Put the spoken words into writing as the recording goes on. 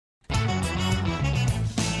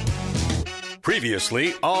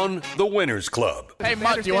Previously on The Winners Club. Hey,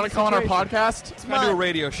 Mutt, do you want to come on our podcast? I'm going to do a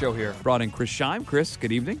radio show here. Brought in Chris Scheim. Chris,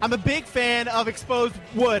 good evening. I'm a big fan of exposed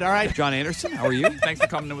wood, all right? John Anderson, how are you? Thanks for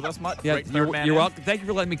coming in with us, Mutt. Yeah, Great third man you're in. welcome. Thank you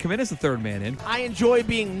for letting me come in as the third man in. I enjoy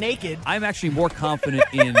being naked. I'm actually more confident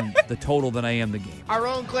in the total than I am the game. Our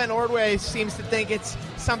own Glenn Ordway seems to think it's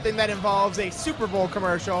something that involves a Super Bowl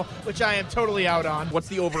commercial, which I am totally out on. What's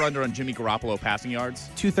the over-under on Jimmy Garoppolo passing yards?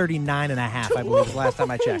 239.5, I believe, was the last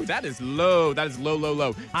time I checked. That is low. That is low, low,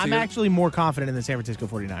 low. I'm actually more confident in the San Francisco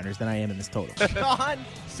 49ers than I am in this total. Sean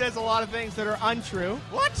says a lot of things that are untrue.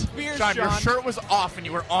 What? Beer, Sean, your shirt was off and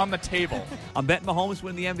you were on the table. I'm betting Mahomes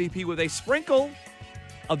win the MVP with a sprinkle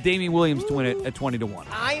of Damian Williams to win it at 20-1.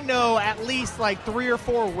 I know at least like 3 or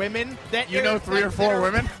 4 women that You know 3 or 4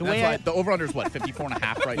 women? The way That's the over-under is what,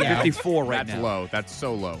 54.5 right Yeah. now? 54 right That's now. low. That's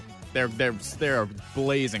so low. They're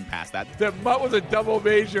blazing past that. That Mutt was a double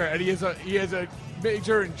major, and he has a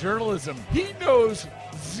major in journalism. He knows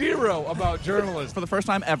zero about journalism. For the first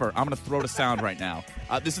time ever, I'm going to throw to sound right now.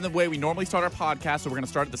 This is the way we normally start our podcast, so we're going to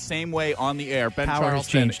start it the same way on the air. Ben Power has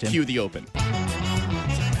Charleston, changed him. cue the open.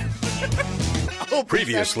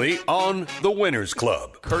 Previously on The Winners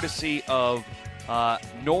Club. Courtesy of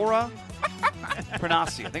Nora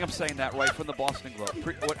Pranasi. I think I'm saying that right, from the Boston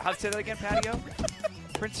Globe. How to say that again, Patio?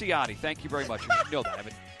 Princiati. Thank you very much. You should know that. I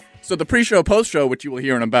mean, So the pre-show, post-show, which you will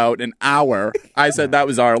hear in about an hour, I said that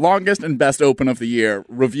was our longest and best open of the year.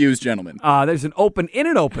 Reviews, gentlemen. There's an open in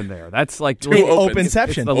and open there. That's like Two opens.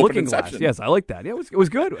 It's the Open looking glass. inception. Yes, I like that. Yeah, it was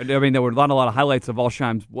good. I mean, there were not a lot of highlights of all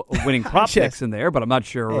Scheim's winning prop Yes. picks in there, but I'm not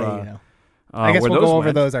sure. I guess where we'll those go over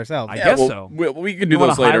went. those ourselves. I guess well, so. We can do You want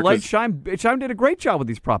those to later. highlight 'cause Scheim did a great job with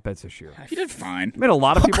these prop bets this year. He did fine. Made a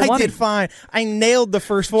lot of people I money. did fine. I nailed the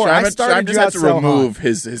first 4. I Scheim started just you had out to so remove hot.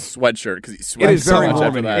 his sweatshirt because he It sweats is so very much warm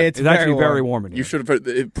after in that. here. It's It's actually very very warm. warm in here. You should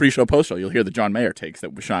have pre-show, post-show. You'll hear the John Mayer takes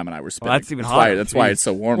that Scheim and I were spinning. that's even why, hotter. that's why Jeez. it's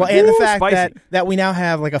so warm. Well, in here. and the Ooh, fact spicy. that we now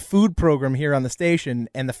have like a food program here on the station,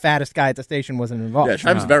 and the fattest guy at the station wasn't involved. Yeah,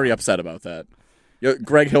 Scheim's very upset about that.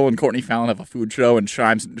 Greg Hill and Courtney Fallon have a food show, and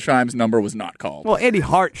Scheim's number was not called. Well, Andy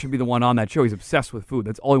Hart should be the one on that show. He's obsessed with food.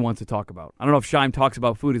 That's all he wants to talk about. I don't know if Scheim talks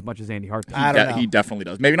about food as much as Andy Hart does. I don't know. He definitely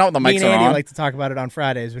does. Maybe not when the Me mics and are Andy on. like to talk about it on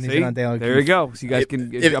Fridays when he's See? in on Dale. There you go. So you guys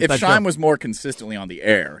can if up that Scheim show. was more consistently on the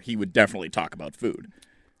air, he would definitely talk about food.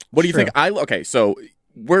 What do you True. think? Okay, so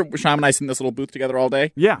Scheim and I sit in this little booth together all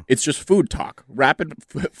day. Yeah. It's just food talk, rapid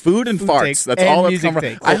food and farts. takes That's and all that's music come.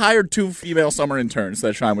 takes. I hired 2 female summer interns so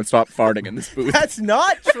that Scheim would stop farting in this booth. That's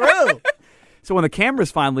not true. So when the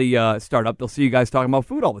cameras finally start up, they'll see you guys talking about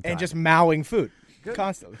food all the time. And just mowing food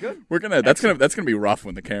constantly. Good. We're gonna. That's gonna be rough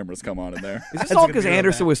when the cameras come on in there. Is this That's all gonna because be real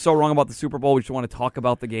Anderson bad. was so wrong about the Super Bowl? We just want to talk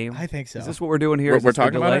about the game. I think so. Is this what we're doing here? We're, Is we're this the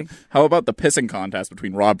talking about delay? it. How about the pissing contest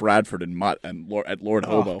between Rob Bradford and Mutt and at Lord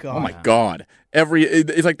Hobo? God. Oh my God!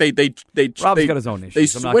 It's like they Rob's got his own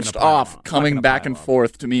issues. They I'm not switched gonna pile off on. I'm not coming gonna back pile and on.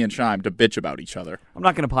 forth to me and Scheim to bitch about each other. I'm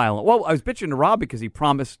not going to pile on. Well, I was bitching to Rob because he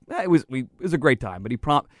promised. It was a great time, but he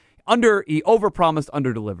overpromised,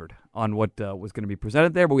 underdelivered on what was going to be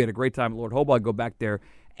presented there. But we had a great time at Lord Hobo. I'd go back there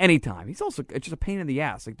anytime. He's also it's just a pain in the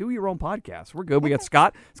ass. Like, do your own podcast. We're good. We got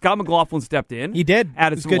Scott. Scott McLaughlin stepped in. He did. It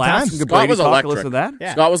Added was some good laughs. times. Some good Scott Brady was talk. electric. Listen to that.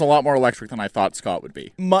 Yeah. Scott was a lot more electric than I thought Scott would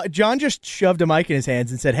be. John just shoved a mic in his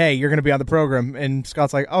hands and said, "Hey, you're going to be on the program." And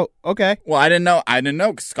Scott's like, "Oh, okay." Well, I didn't know.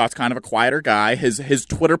 'Cause Scott's kind of a quieter guy. His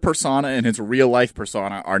Twitter persona and his real life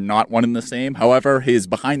persona are not one and the same. However, his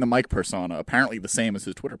behind the mic persona apparently the same as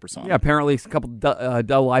his Twitter persona. Yeah, apparently it's a couple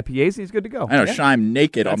double IPAs and he's good to go. I know Scheim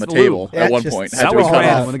naked on the That's the table lube. at Yeah, one just- point. that Had to That be was cut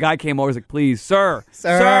random. off. When the guy came over, he was like, "Please, sir,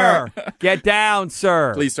 Sir. get down,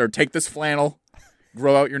 sir." Please, sir, take this flannel,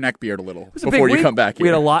 grow out your neck beard a little It was a before big you week. come back here.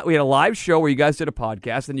 We had a live show where you guys did a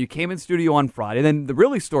podcast, and you came in studio on Friday. Then the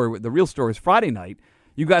real story is Friday night.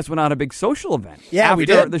 You guys went on a big social event. Yeah, after we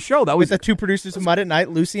did. the show. That was With the 2 producers of Mud at Night,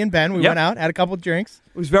 Lucy and Ben. We Yep. went out, had a couple of drinks.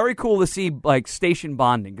 It was very cool to see like station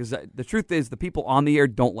bonding because the truth is the people on the air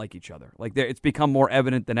don't like each other. Like it's become more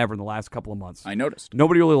evident than ever in the last couple of months. I noticed.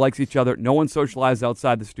 Nobody really likes each other. No one socialized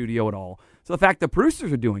outside the studio at all. So the fact that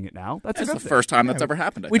producers are doing it now, that's That's a the good thing. first time that's ever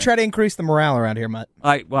happened. I We think. try to increase the morale around here, Mutt.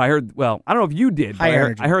 I heard. Well, I don't know if you did. But High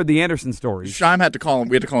energy. I heard the Anderson stories. Scheim had to call him.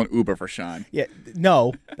 We had to call an Uber for Scheim. Yeah,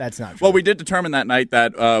 no, that's not true. Well, we did determine that night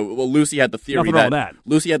that Lucy had the theory Nothing wrong with that.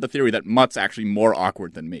 Lucy had the theory that Mutt's actually more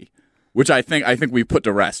awkward than me, which I think we put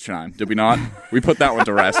to rest, Scheim. Did we not? We put that one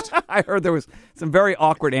to rest. I heard there was some very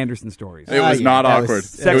awkward Anderson stories. It was yeah, not that was- awkward.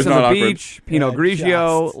 Sex it was Sex not on the awkward. beach, Pinot Yeah,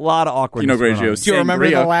 Grigio, just- a lot of awkward. Pinot Grigio. Do you remember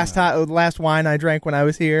Sangria. the last wine I drank when I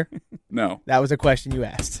was here? No. That was a question you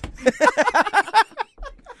asked.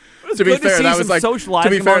 To be good to fair, see that some was like. To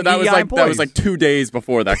socializing be fair, among that was EI like employees. 2 days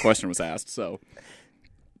before that question was asked. So.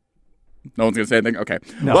 No one's going to say anything? Okay.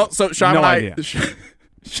 No. Well, so Shime No and idea.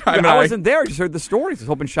 Shime and I wasn't there. I just heard the stories. I was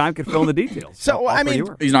hoping Shime could fill in the details. So, I'll I fill mean- you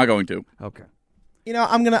in. He's not going to. Okay.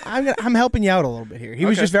 I'm helping you out a little bit here. He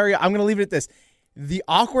was just I'm gonna leave it at this. The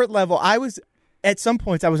awkward level, at some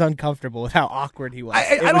points I was uncomfortable with how awkward he was. I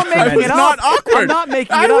It don't was make It it was up. not awkward. I'm not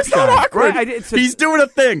making I it up. was not Shime. awkward. Right? He's doing a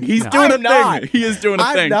thing. He's doing I'm a not. thing. He is doing a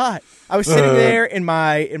I'm thing. not. I was sitting there in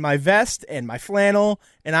my vest and my flannel,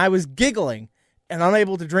 and I was giggling and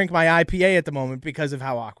unable to drink my IPA at the moment because of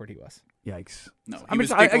how awkward he was. Yikes. No, he I mean, was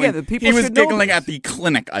giggling. again, the people He was should know giggling this. at the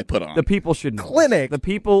clinic I put on. The people should know. Clinic. The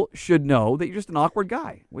people should know that you're just an awkward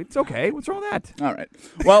guy. It's okay. What's wrong with that? All right.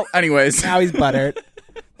 Well, anyways. Now he's butthurt.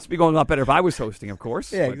 This would be going a lot better if I was hosting, of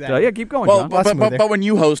course. Yeah, But, exactly. yeah, keep going, Well, John. but when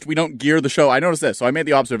you host, we don't gear the show. I noticed this. So I made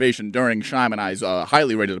the observation during Shime and I's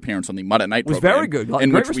highly rated appearance on the Mud at Night was program. very good. In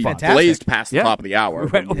Great which we response. blazed past Yeah. the top of the hour.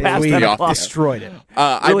 We went when past we 10 off o'clock. the air. Destroyed it.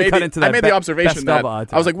 Really cut into that I made the best observation of, that time.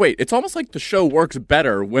 I was like, wait, it's almost like the show works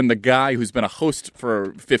better when the guy who's been a host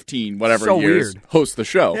for 15 whatever So years weird. hosts the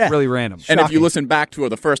show. Yeah. Really random. And if you Shocking. listen back to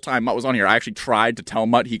the first time Mutt was on here, I actually tried to tell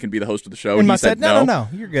Mutt he can be the host of the show. And he Mutt said no,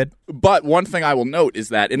 you're good. But one thing I will note is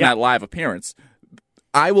that in that live appearance,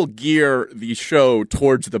 I will gear the show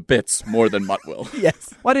towards the bits more than Mutt will.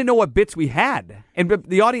 Yes. Well, I didn't know what bits we had. And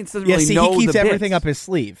the audience doesn't Yeah, really see, know he keeps the everything bits. up his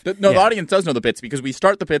sleeve. The audience does know the bits because we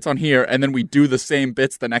start the bits on here and then we do the same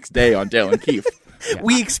bits the next day on Dale and Keefe.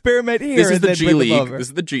 We experiment here. This is and the then G win them League. over. This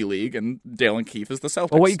is the G League, and Dale and Keefe is the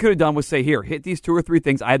Celtics. Well, what you could have done was say, here, hit these 2 or 3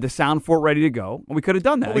 things. I had the sound for it ready to go. And we could have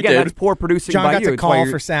done that. Well, we Again, did. that's poor producing John by got you. to It's why call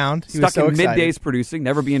you're for sound. He stuck was so in excited. middays producing,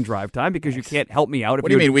 never be in drive time because you can't help me out. If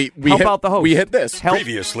What do you mean? We help hit, out the host. We hit this. Help.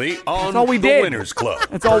 Previously on That's all we the did. Winners Club.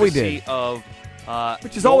 That's all we Courtesy did. Of,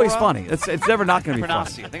 Which is always Nora funny. It's never not going to be funny.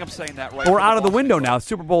 Pranasi. I think I'm saying that right. But we're from out of the Boston window Globe. now.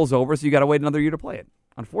 Super Bowl's over, so you got to wait another year to play it,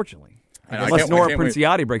 unfortunately. I know, I Unless can't- Nora I can't wait.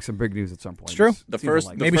 Princiati breaks some big news at some point. It's true. The Seems first-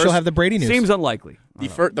 unlikely. Maybe she'll have the Brady news. Seems unlikely. The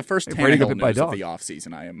first Hey, Brady got Tannehill bit by a news of dog. the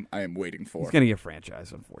offseason I am waiting for. He's going to get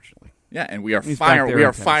franchised, unfortunately. Yeah, and we are He's back there we in are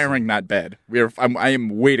Tennessee. firing that bed. I am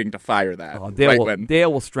waiting to fire that. Oh, Dale, right will, when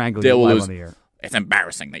Dale will strangle Dale you will live lose. on the air. It's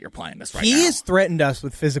embarrassing that you're playing this right He now. has threatened us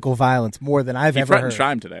with physical violence more than I've He ever threatened heard.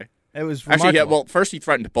 Shime today. It was Actually, remarkable. well, first he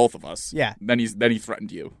threatened both of us. Yeah. Then he threatened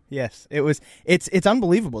you. Yes, it was. It's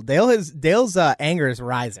unbelievable. Dale's anger is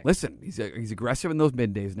rising. Listen, he's aggressive in those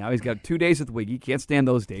middays now. He's got 2 days with Wiggy. Can't stand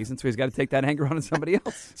those days, and so he's got to take that anger on somebody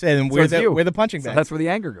else. So then So we're it's you. the punching So bag. that's where the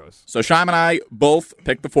anger goes. So Shime and I both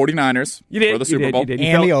picked the 49ers You did. for the Super you Bowl. did. You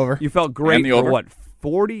And felt, the over. You felt great And the for over. what?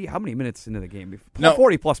 40? How many minutes into the game? No.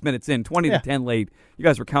 40 plus minutes in, 20 Yeah. to 10 late. You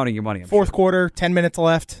guys were counting your money. I'm Fourth sure. quarter, 10 minutes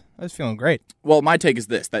left. I was feeling great. Well, my take is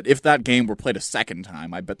this: that if that game were played a second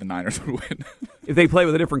time, I bet the Niners would win. If they play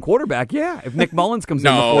with a different quarterback, yeah. If Nick Mullins comes in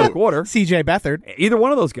No. the fourth quarter, C.J. Beathard. either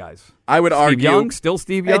one of those guys. I would Steve argue. Young, still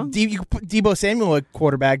Steve Young. You could put Debo Samuel at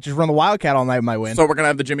quarterback. Just run the Wildcat all night, might win. So we're gonna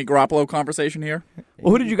have the Jimmy Garoppolo conversation here.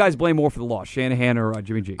 Well, who did you guys blame more for the loss, Shanahan or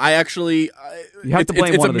Jimmy G? I actually, You have to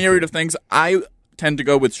blame it's one a of the myriad two. of things. I tend to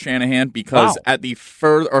go with Shanahan because Wow. at the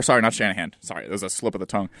not Shanahan. Sorry, there's a slip of the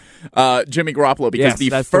tongue. Jimmy Garoppolo because Yes,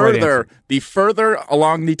 that's the right the further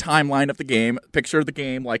along the timeline of the game, picture the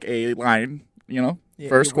game like a line.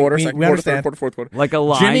 First quarter, we second quarter, understand. third quarter, fourth quarter. Like a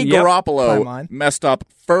line, Jimmy yep. Garoppolo Timeline. messed up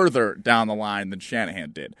further down the line than Shanahan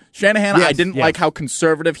did. Shanahan, I Yes, didn't yes. like how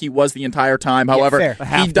conservative he was the entire time. However, fair. The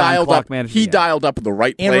he halftime dialed clock up. management, He yeah. dialed up the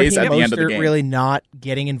right and plays Raheem at the end of the Mostert game. really not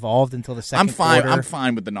getting involved until the second I'm fine. quarter. I'm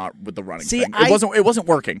fine with the running See, thing. I- It wasn't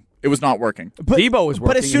working. It was not working. But, Debo was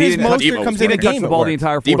But as working, soon and as he didn't touch- Debo Mostert was comes He in the didn't touch game, the it ball the works.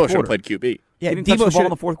 entire fourth Debo should have quarter. played QB. Yeah, He didn't touch the ball should- in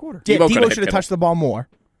the fourth quarter. Yeah, Debo coulda Debo hit should have Kittle. touched the ball more.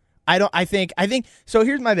 I think so.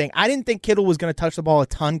 Here's my thing. I didn't think Kittle was going to touch the ball a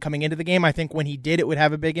ton coming into the game. I think when he did, it would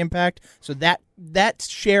have a big impact. So that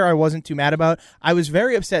share I wasn't too mad about. I was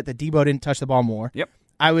very upset that Debo didn't touch the ball more. Yep.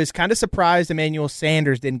 I was kind of surprised Emmanuel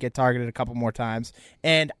Sanders didn't get targeted a couple more times.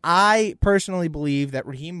 And I personally believe that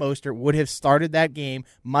Raheem Mostert would have started that game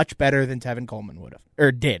much better than Tevin Coleman would have,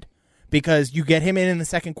 or did. Because you get him in the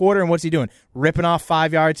second quarter, and what's he doing? Ripping off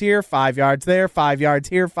 5 yards here, 5 yards there, 5 yards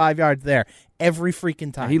here, 5 yards there. Every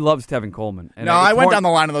freaking time. He loves Tevin Coleman. And No, it's I went torn- down the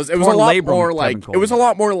line of those. It was a torn lot labrum more Tevin like it Coleman. was a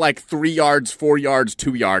lot more like 3 yards, 4 yards,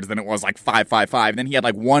 2 yards than it was like 5. Then he had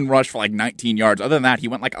like one rush for like 19 yards. Other than that, he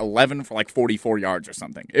went like 11 for like 44 yards or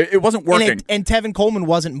something. It wasn't working. And Tevin Coleman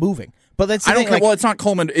wasn't moving. But that's the I don't thing. care. Like, Well, it's not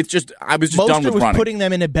Coleman. It's just I was just done Mostert with was running. putting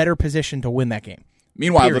them in a better position to win that game.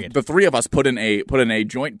 Meanwhile, period. the three of us put in a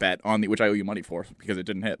joint bet on which I owe you money for because it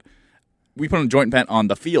didn't hit. we put a joint bet on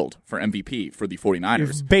the field for MVP for the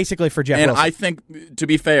 49ers. Basically for Jeff And Wilson. I think, to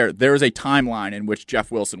be fair, there is a timeline in which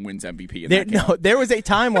Jeff Wilson wins MVP. There was a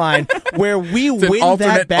timeline where we It's an win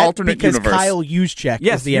that bet alternate because universe. Kyle Juszczyk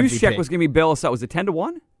Yes, was the MVP. Juszczyk was going to be bailed out. Was it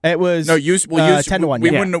 10-1? It was No, 10-1. We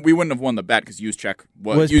Yeah. wouldn't have won the bet because Juszczyk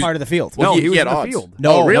was part of the field. Well, No, he was had in the odds. field.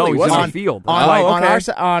 No, really? he was Was on he? the field.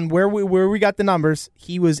 On where we got the numbers,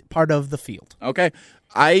 he was part of the field. Okay.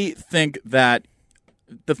 I think that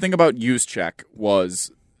the thing about Juszczyk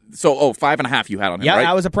was 5.5 you had on him, Yeah, right?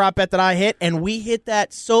 that was a prop bet that I hit, and we hit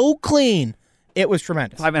that so clean. It was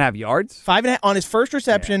tremendous. 5.5 yards. 5.5 on his first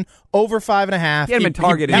reception, over 5.5. He hadn't been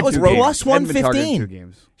targeted. That in was two games. plus Hadn't been targeted in 115. 2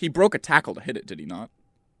 games. He broke a tackle to hit it, did he not?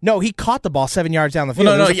 No, he caught the ball 7 yards down the field.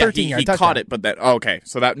 Well, It no, was a yeah, 13-yard he touchdown. caught it, but okay.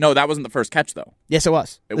 So that wasn't the first catch though. Yes, it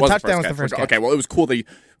was. It The was touchdown was the the first catch. Okay, well, it was cool that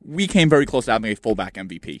we came very close to having a fullback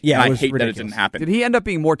MVP. Yeah, and it I was hate that it ridiculous. didn't happen. Did he end up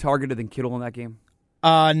being more targeted than Kittle in that game?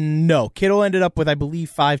 No. Kittle ended up with, I believe,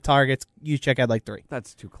 5 targets. Juszczyk had like 3.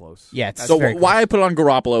 That's too close. Yeah, it's So very why close. I put it on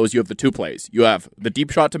Garoppolo is you have the 2 plays. You have the deep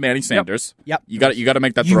shot to Manny Sanders. Yep. You got to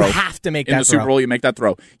make that You throw. have to make in that the Super throw. Bowl. You make that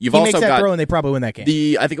throw. You've He also makes that got throw, and they probably win that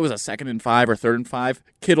game. I think it was a 2nd and 5 or 3rd and 5.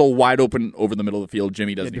 Kittle wide open over the middle of the field.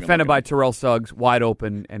 Jimmy doesn't even Defended look by at him. Terrell Suggs, wide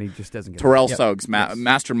open, and he just doesn't get it. Terrell Suggs,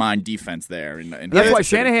 mastermind defense there. In That's why Kansas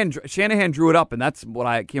City. Shanahan drew it up, and that's what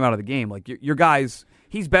I came out of the game. Like your guys,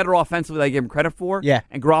 he's better offensively than I gave him credit for. Yeah.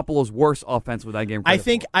 And Garoppolo's worse offensively than I gave him credit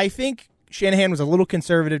for. I think Shanahan was a little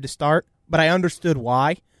conservative to start, but I understood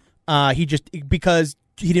why. Because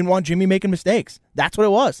he didn't want Jimmy making mistakes. That's what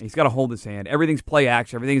it was. He's got to hold his hand. Everything's play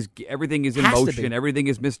action. Everything is in Has to motion. be. Everything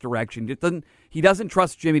is misdirection. He doesn't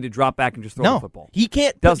trust Jimmy to drop back and just throw the No, football. he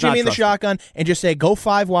can't put Does not Jimmy in the trust him. shotgun and just say, go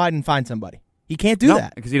 5 wide and find somebody. He can't do No,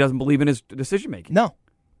 that. because he doesn't believe in his decision making. No.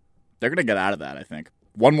 They're going to get out of that, I think.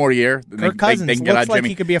 One more year. Kirk Cousins they can get looks out like Jimmy.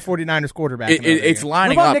 he could be a 49ers quarterback. It's What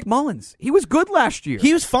lining about up. Nick Mullins? He was good last year.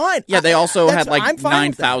 He was fine. Yeah, they also That's- had like I'm fine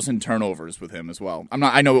with that. 9,000 turnovers with him as well.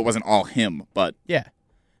 I know it wasn't all him, but Yeah.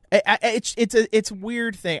 It's a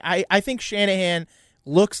weird thing. I think Shanahan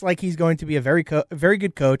looks like he's going to be a very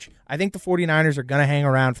good coach. I think the 49ers are going to hang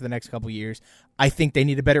around for the next couple of years. I think they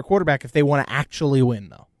need a better quarterback if they want to actually win,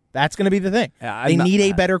 though. That's going to be the thing. Yeah, they need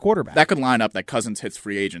a better quarterback. that could line up that Cousins hits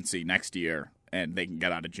free agency next year and they can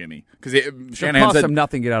get out of Jimmy. Because It Shanahan cost said, him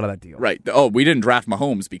nothing to get out of that deal. right, we didn't draft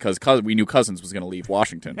Mahomes because we knew Cousins was going to leave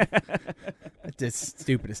Washington. It's the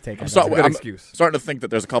stupidest take. a good excuse. Starting to think that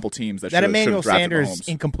there's a couple teams that That should Emmanuel have drafted Sanders Mahomes.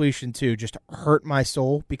 incompletion too just hurt my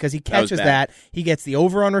soul because he That was catches bad. that, he gets the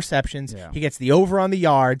over on receptions, Yeah. he gets the over on the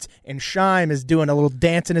yards, and Scheim is doing a little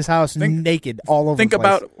dance in his house naked all over. Think the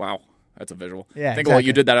place. about wow, that's a visual. Yeah, Think about exactly.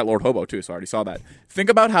 you did that at Lord Hobo too, so I already saw that. Think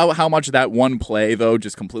about how much that one play though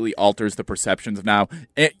just completely alters the perceptions of now.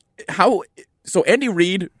 So Andy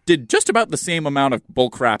Reid did just about the same amount of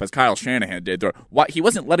bull crap as Kyle Shanahan did. He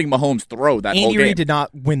wasn't letting Mahomes throw that whole Andy game. Reid did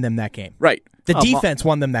not win them that game. Right. The defense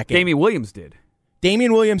won them that game. Damian Williams did.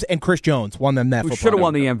 Damian Williams and Chris Jones won them that Who football should have game.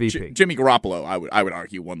 won the MVP. Jimmy Garoppolo, I would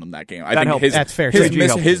argue, won them that game. I That think helped. That's fair. His, Jimmy miss,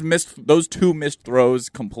 helped. his missed those 2 missed throws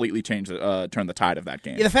completely turned the tide of that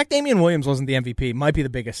game. Yeah, the fact Damian Williams wasn't the MVP might be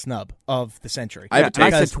the biggest snub of the century. I have a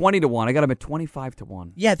I take. said 20-1. I got him at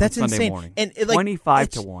 25-1. Yeah, that's on Sunday insane. Morning. And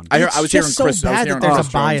 25-1. I It's was just hearing so Chris- I was bad hearing that there's Chris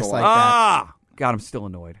a bias Jones a like lot. that. God, I'm still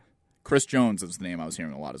annoyed. Chris Jones is the name I was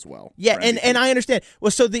hearing a lot as well. Yeah, for and MVP. I understand.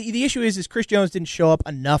 Well, so the issue is Chris Jones didn't show up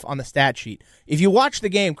enough on the stat sheet. If you watch the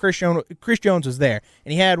game, Chris Jones was there,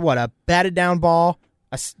 and he had a batted down ball,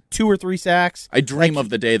 2 or 3 sacks. I dream of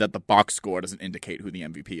the day that the box score doesn't indicate who the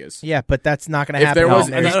MVP is. Yeah, but that's not going to If happen. there was-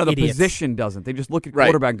 No, There's the idiots. position doesn't. They just look at Right.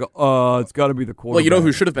 quarterback and go, it's got to be the quarterback. Well, you know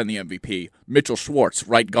who should have been the MVP? Mitchell Schwartz,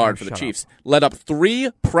 right guard for the shut Chiefs. Led up 3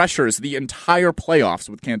 pressures the entire playoffs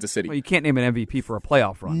with Kansas City. Well, you can't name an MVP for a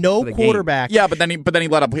playoff run. No for the game. quarterback. Yeah, but then he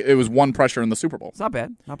let up. It was 1 pressure in the Super Bowl. It's not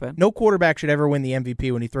bad. Not bad. No quarterback should ever win the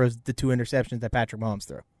MVP when he throws the 2 interceptions that Patrick Mahomes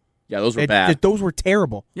threw. Yeah, those were bad. Those were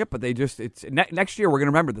terrible. Yep, but next year we're going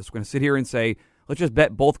to remember this. We're going to sit here and say, let's just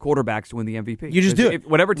bet both quarterbacks to win the MVP. You just do it. If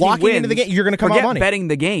whatever team Walking wins, into the game, you're gonna come out forget money. betting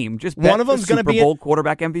the game. Just bet One of them's the gonna Super be Bowl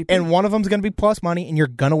quarterback MVP. And one of them's going to be plus money, and you're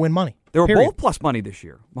going to win money. they were Period. both plus money this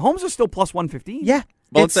year. Mahomes is still plus 115. Yeah.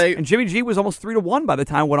 Well, let's say And Jimmy G was almost 3-1 by the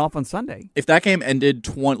time it went off on Sunday. if that game ended,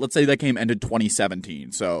 let's say that game ended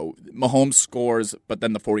 2017. So Mahomes scores, but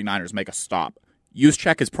then the 49ers make a stop.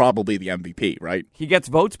 Juszczyk is probably the MVP, right? He gets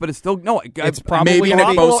votes, but it's still It's probably maybe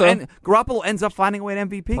gonna be Bosa. Garoppolo ends up finding a way to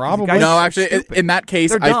MVP. 'cause the Probably. guy's No, so actually, stupid. in that case,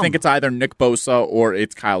 They're I dumb. think it's either Nick Bosa or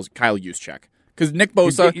it's Kyle Juszczyk. Because Nick You're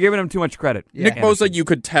Bosa, giving him too much credit. Nick Bosa, you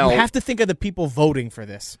could tell. You have to think of the people voting for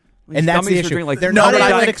this. And that's the dummies are issue. doing, like, They're No, not but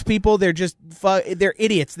I analytics people. They're just they're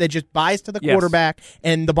idiots. They just bias to the Yes. quarterback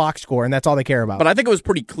and the box score, and that's all they care about. But I think it was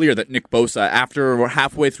pretty clear that Nick Bosa, after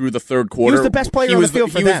halfway through the third quarter, He was the best player on the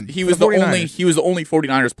field for them, He for was the the only 49ers. he was the only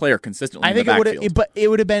 49ers player consistently I think in it the would backfield. have, but it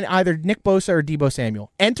would have been either Nick Bosa or Deebo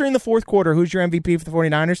Samuel. Entering the fourth quarter, who's your MVP for the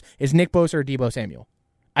 49ers? Is Nick Bosa or Deebo Samuel?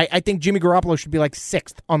 I think Jimmy Garoppolo should be like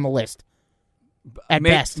 6th on the list at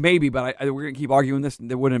best. Maybe, but we're going to keep arguing this.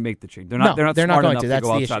 They wouldn't make the change. They're No, not. They're not they're not smart going enough to. to That's go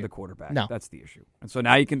the outside issue. the quarterback. No. That's the issue. And so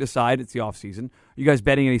now you can decide. It's the offseason. You guys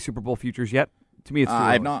betting any Super Bowl futures yet? To me, it's too early.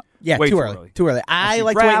 I've not. Yeah, Way too early. Too early. I After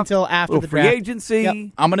like the to wait draft, until after little the free draft. agency. Yep.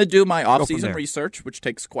 I'm going to do my from off-season there. research, which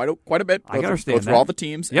takes quite a bit. I can Go understand through that. all the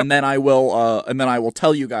teams, Yep. and then I will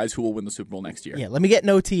tell you guys who will win the Super Bowl next year. Yeah, let me get an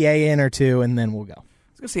OTA in or two, and then we'll go.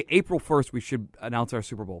 I was going to say April 1st we should announce our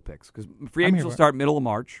Super Bowl picks because free I'm agents here will for it. start middle of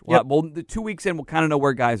March. Yep. Well, the 2 weeks in, we'll kind of know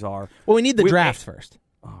where guys are. Well, we need the draft first,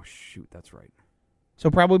 Oh, shoot. That's right. so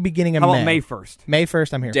probably beginning of How May. about May 1st? May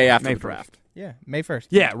 1st, I'm here. Day after May the 1st. draft. Yeah, May 1st.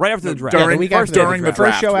 Yeah, right after the draft. During- the week First after day of during the draft. first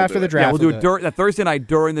draft, show we'll after do the it. draft. Yeah, we'll do we'll it during that Thursday night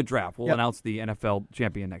during the draft. We'll Yep. announce the NFL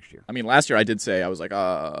champion next year. I mean, last year I did say I was like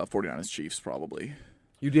 49ers Chiefs probably.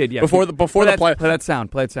 You did, yeah. Before the play that, play- play that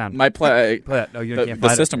sound. Play that sound. My play. Play that. No, you The, can't the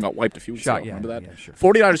play system got wiped a few weeks Shot, ago. yeah, Remember that? yeah, sure.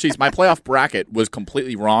 49ers Chiefs. My playoff bracket was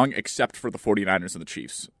completely wrong except for the 49ers and the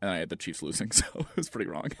Chiefs. And I had the Chiefs losing, so it was pretty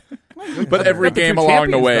wrong. But every Got the game two along the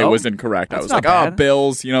champions, way though. was incorrect. I That's was not like, oh, bad.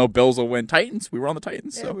 Bills, Bills will win. Titans, we were on the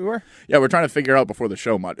Titans. Yeah, So we were. yeah, we're trying to figure out before the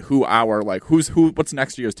show, Mutt, what's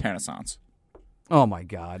next year's Renaissance? Oh, my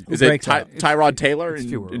God. Is it breaks out? Tyrod Taylor it's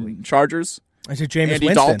too early. in Chargers? Is it Jameis Andy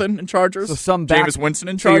Winston? Dalton in Chargers? So some Jameis Winston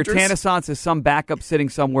in So your Chargers? Renaissance is some backup sitting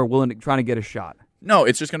somewhere trying to get a shot. No,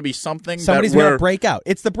 it's just going to be something Somebody's that going we're to break out.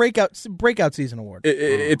 It's the breakout season award.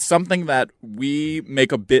 It's something that we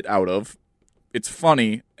make a bit out of. It's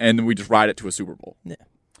funny, and then we just ride it to a Super Bowl.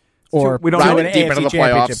 Or we don't to know an it Deep AFC into the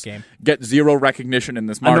championship playoffs, game. get zero recognition in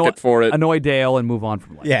this market for it. Annoy Dale and move on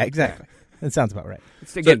from life. Yeah, exactly. That sounds about right.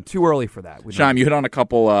 It's, again, too early for that. We don't- Shime, you hit on a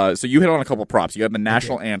couple. So you hit on a couple props. You had the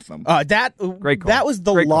national anthem. Great call. That was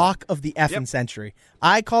the Great call. lock of the effing century.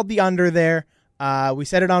 I called the under there. We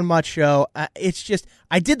said it on Mutt's show. It's just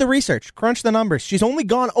I did the research, crunched the numbers. She's only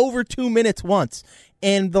gone over 2 minutes once,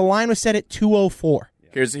 and the line was set at 2:04.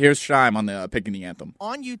 Here's Shime on the picking the anthem.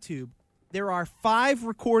 On YouTube, there are 5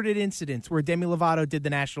 recorded incidents where Demi Lovato did the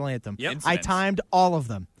national anthem. Yep. I Incidents. timed all of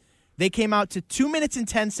them. They came out to 2 minutes and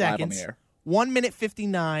 10 Live on seconds. the air. 1 minute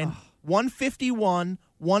 59, 151,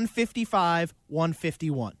 155,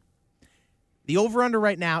 151. The over-under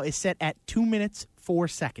right now is set at 2 minutes, 4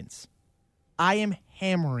 seconds. I am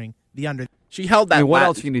hammering the under. She held that. I mean, what la-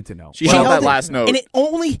 else you need to know? She held that it, last note. And it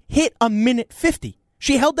only hit a minute 50.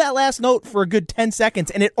 She held that last note for a good 10 seconds,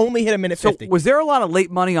 and it only hit a minute So 50. was there a lot of late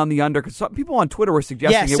money on the under? Because some people on Twitter were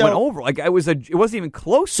suggesting Yeah, it so- went over. Like it wasn't even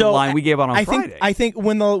close to the line we gave out on I Friday. I think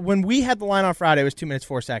when we had the line on Friday, it was 2 minutes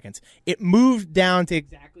 4 seconds. It moved down to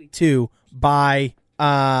exactly 2 by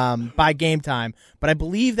game time, but I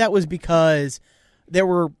believe that was because there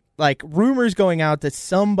were like rumors going out that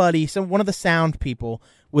one of the sound people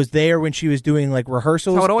was there when she was doing like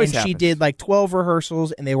rehearsals, That's how it always and she happens. did like 12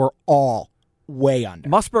 rehearsals, and they were all way under.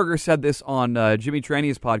 Musburger said this on Jimmy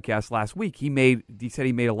Trania's podcast last week. He said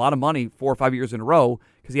he made a lot of money 4 or 5 years in a row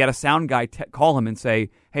because he had a sound guy call him and say,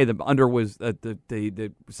 "Hey, the under was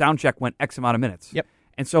the sound check went X amount of minutes." Yep.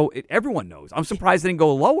 And so everyone knows. I'm surprised they didn't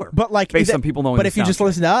go lower. But like based on people knowing. But the if you sound just check.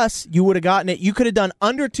 listen to us, you would have gotten it. You could have done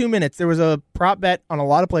under 2 minutes. There was a prop bet on a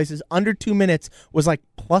lot of places. Under 2 minutes was like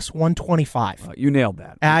plus 125. You nailed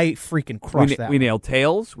that. I freaking crushed that. We nailed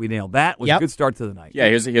tails. We nailed that. It was Yep. a good start to the night. yeah,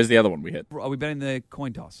 here's the other one we hit. Are we betting the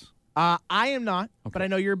coin toss? I am not, but I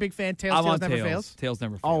know you're a big fan. Tails, I'm on tails never tails. fails. Tails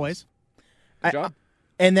never fails. Always. Good job.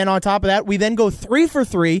 And then on top of that, we then go 3 for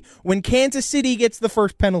 3 when Kansas City gets the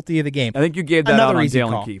first penalty of the game. I think you gave that Another out on easy Dale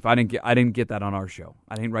call. and Keefe. I didn't get that on our show.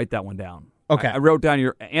 I didn't write that one down. Okay. I wrote down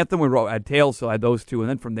your anthem. I had tails, so I had those two, and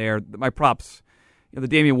then from there, my props. The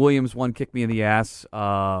Damian Williams one kicked me in the ass.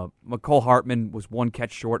 McCole Hartman was one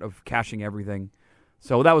catch short of cashing everything,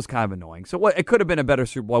 so that was kind of annoying. So it could have been a better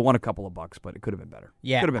Super Bowl. I won a couple of bucks, but it could have been better.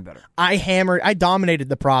 Yeah. Could have been better. I dominated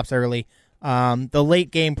the props early. The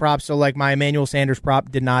late game props, so like my Emmanuel Sanders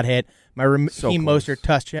prop did not hit. My Raheem close.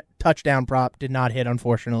 Mostert touchdown prop did not hit,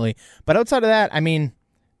 unfortunately. But outside of that, I mean,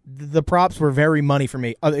 the props were very money for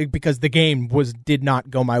me because the game did not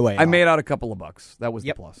go my way. I made out a couple of bucks. That was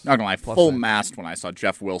Yep. the plus. Not gonna lie, Plus full that. mast when I saw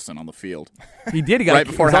Jeff Wilson on the field He did. He got right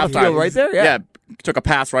before he was on the halftime. field right there. Yeah. took a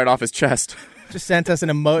pass right off his chest. just sent us an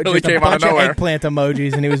emoji, Really just a came out of bunch of nowhere. eggplant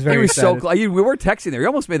emojis, and he was very He was so excited. close. We were texting there. He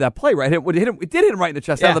almost made that play, right? It did hit him right in the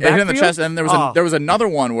chest. Yeah, Out of the It hit him in the backfield? chest, and there was another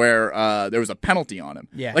one where there was a penalty on him.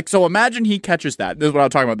 Yeah. Like, so imagine he catches that. This is what I'm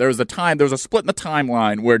talking about. There was a split in the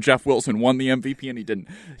timeline where Jeff Wilson won the MVP and he didn't.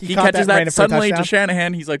 He caught catches that, ran that it for a suddenly to touchdown.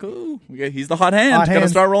 Shanahan. He's like, ooh, he's the hot hand. Hot Gotta hand.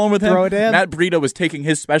 start rolling with him. Throw it in. Matt Breida was taking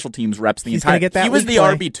his special teams reps the He's entire. gonna get that he was weak the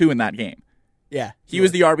play. RB2 in that game. Yeah. He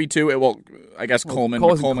was the RB2. Well, I guess Coleman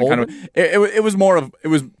Coleman kind of. It was more of it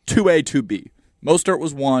was 2A 2B. Mostert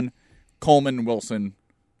was 1, Coleman and Wilson.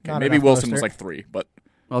 Okay, Not maybe enough Wilson Mostert. was like 3, but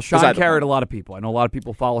Well, Beside Shime the carried point. a lot of people. I know a lot of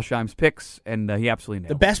people follow Shime's picks, and he absolutely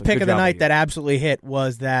nailed The it. best So pick good of the job night you. that absolutely hit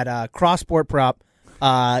was that cross-sport prop.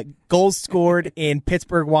 Goals scored in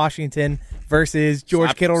Pittsburgh, Washington versus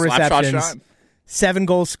George Kittle Slapshot receptions. Shime. 7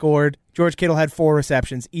 goals scored. George Kittle had 4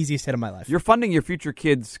 receptions. Easiest hit of my life. You're funding your future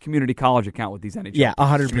kids' community college account with these NHL. Yeah,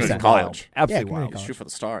 100%. Community Wild. college. Absolutely community wild. college. Shoot for the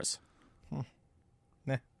stars.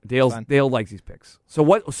 Fun. Dale likes these picks. So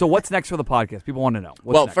what's next for the podcast? People want to know.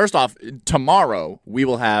 What's Well, next? first off, tomorrow we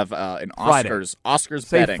will have an Friday. Oscars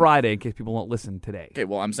say betting. Friday in case people won't listen today. Okay,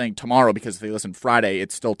 well, I'm saying tomorrow because if they listen Friday,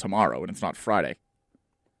 it's still tomorrow and it's not Friday.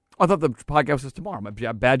 I thought the podcast was tomorrow. My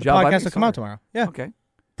bad job. Podcast will come out tomorrow. Yeah. Okay.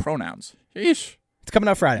 Pronouns. Yeesh. It's coming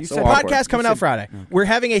out Friday. So The awkward. podcast coming out Friday. We're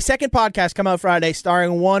having a second podcast come out Friday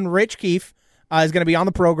starring one Rich Keefe is going to be on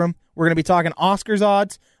the program. We're going to be talking Oscars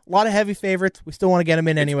odds. A lot of heavy favorites. We still want to get them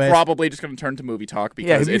in anyways. Probably just going to turn to movie talk Yeah,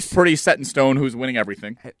 because have you it's pretty set in stone who's winning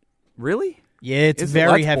everything. Really? Yeah, it's Is it?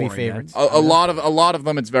 very That's heavy boring, favorites. man. A lot of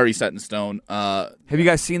them, it's very set in stone. Have you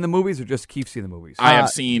guys seen the movies or just Keith seen the movies? I have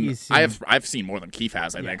he's seen. seen- I've seen more than Keith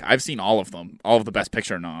has. I think I've seen all of them, all of the Best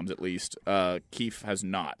Picture noms at least. Keith has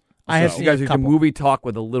not. I have So seen you guys a are couple. doing movie talk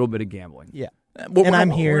with a little bit of gambling. Yeah. Well, And I'm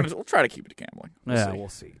here. We'll try to keep it to gambling. We'll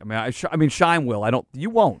see. I mean, Shime will. I don't. You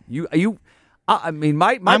won't. You. I mean,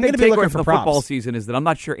 my I'm big gonna be looking takeaway for from the props. football season is that I'm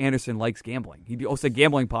not sure Anderson likes gambling. He hosts a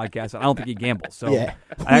gambling podcast, and I don't think he gambles. So Yeah.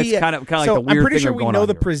 that's kind of like so the weird I'm pretty thing sure of we going know on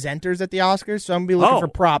the here. presenters at the Oscars, so I'm going to be looking Oh. for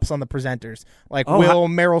props on the presenters. Like, Oh, will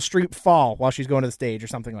Meryl Streep fall while she's going to the stage or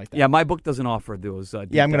something like that? Yeah, my book doesn't offer those. Deep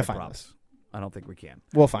Yeah, I'm gonna dive find props. I don't think we can.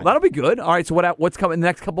 We'll find Well, that'll be good. All right. So what's coming in the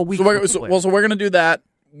next couple of weeks? So we're What's the plan? so we're gonna do that.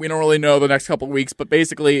 We don't really know the next couple of weeks, but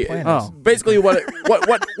basically, Plan is. basically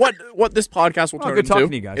what this podcast will Oh, turn good talking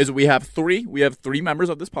into to you guys. is we have three members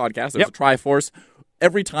of this podcast. There's Yep. a Triforce.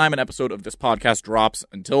 Every time an episode of this podcast drops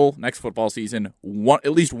until next football season,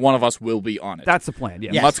 at least one of us will be on it. That's the plan. Yeah.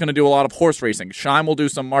 Yes. Mutt's going to do a lot of horse racing. Shime will do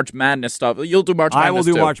some March Madness stuff. You'll do March Madness I will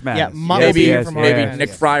do too. March Madness. Yeah, Mutt Yes, will be here yes, for yes, March Maybe yes. Madness.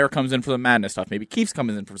 Nick Fryer comes in for the Madness stuff. Maybe Keith's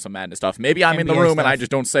coming in for some Madness stuff. Maybe I'm in the NBA room and I stuff.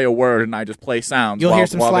 just don't say a word and I just play sounds. You'll while, hear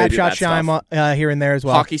some while they do slap that shot stuff. chime here and there as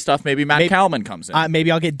well. Hockey stuff. Maybe Matt Maybe- Kalman comes in. Maybe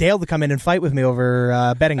I'll get Dale to come in and fight with me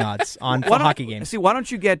over betting odds on Why don't- hockey games. See, why don't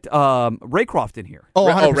you get Raycroft in here? Oh,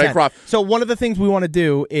 Ray 100%. Croft. So one of the things we want to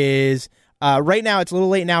do is right now it's a little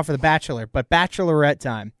late now for The Bachelor, but Bachelorette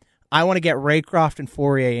time. I want to get Raycroft and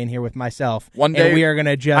Fourier in here with myself. One day- and we are going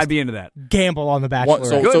to just I'd be into that. gamble on The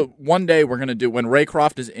Bachelorette. So one day we're gonna do when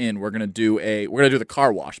Raycroft is in, we're gonna do the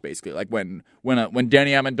car wash basically, like when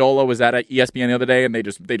Danny Amendola was at ESPN the other day and they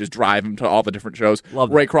just drive him to all the different shows. Love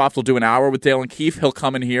that. Raycroft will do an hour with Dale and Keefe. He'll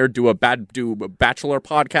come in here do a Bachelor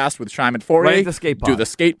podcast with Shime and Fourier. Right at the skate pod. Do the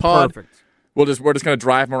skate pod. Perfect. We're just gonna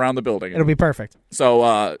drive him around the building. It'll be perfect.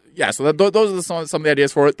 So those are some of the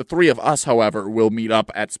ideas for it. The three of us, however, will meet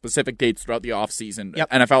up at specific dates throughout the off season, Yep.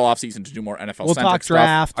 NFL off season, to do more NFL We'll centric talk stuff.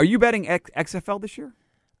 draft. Are you betting XFL this year?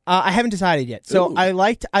 I haven't decided yet. So Ooh. I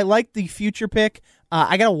liked the future pick.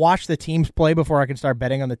 I got to watch the teams play before I can start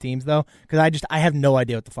betting on the teams, though, because I have no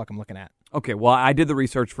idea what the fuck I'm looking at. Okay, well, I did the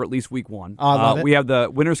research for at least week one. Oh, I love it. We have the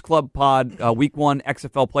Winners Club Pod week one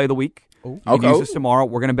XFL Play of the Week. We can Okay. use this tomorrow.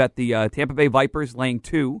 We're going to bet the Tampa Bay Vipers laying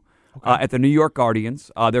 2 at the New York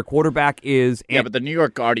Guardians. Their quarterback is Yeah, but the New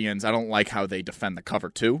York Guardians, I don't like how they defend the cover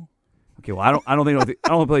too. okay. Well, I don't know if I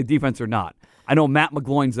don't know if they play defense or not. I know Matt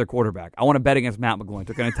McGloin's their quarterback. I want to bet against Matt McGloin.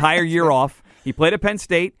 Took an entire year off. He played at Penn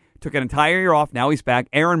State. Took an entire year off. Now he's back.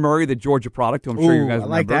 Aaron Murray, the Georgia product, who I'm sure you Ooh, guys I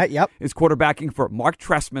like remember, that, yep. is quarterbacking for Mark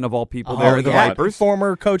Trestman of all people. There are the yeah. Vipers.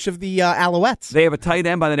 Former coach of the Alouettes. They have a tight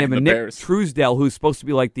end by the name And of the Nick Bears. Truesdell, who's supposed to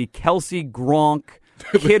be like the Kelsey Gronk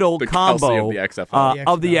Kittle the combo Kelsey of the XFL.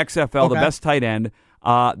 of the XFL, the Okay. best tight end.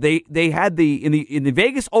 They had in the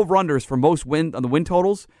Vegas over-unders for most win on the win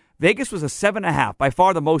totals. Vegas was a 7.5, by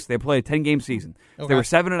far the most. They played a 10-game season. So They were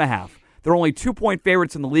 7.5. They're only 2-point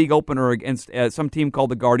favorites in the league opener against some team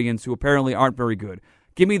called the Guardians, who apparently aren't very good.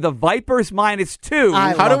 Give me the Vipers -2. I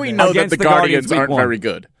How do love we it. know that against the the Guardians week aren't one. very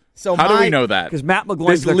good? So How do we know that? Because Matt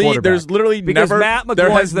McGloin's their quarterback. There's literally because never Matt McGloin's there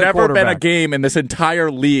has their never been a quarterback. game in this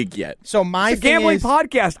entire league yet. So my It's a thing gambling is,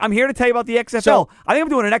 podcast. I'm here to tell you about the XFL. So- I think I'm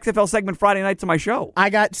doing an XFL segment Friday nights on my show.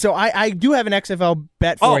 I do have an XFL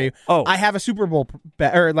bet for you. Oh. I have a Super Bowl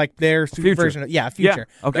bet, or like their Future. version. Future.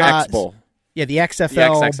 Yeah, okay. The X Bowl. Yeah, the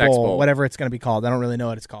XFL The XXX Bowl, Bowl. whatever it's going to be called. I don't really know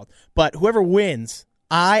what it's called. But whoever wins,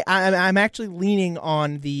 I'm actually leaning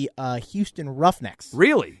on the Houston Roughnecks.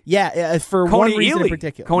 Really? Yeah, for Coney one reason Ely. in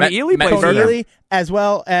particular. Coney Ely Matt plays Coney for them. Ely, as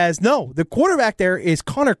well as the quarterback there is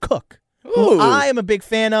Connor Cook, Ooh. who I am a big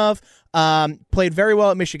fan of. Played very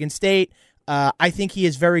well at Michigan State. I think he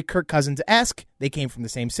is very Kirk Cousins-esque. They came from the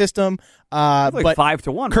same system. Like But 5-1, right? Kirk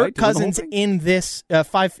to win the whole Cousins thing? in this plus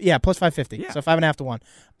 550, Yeah. so 5.5 to 1.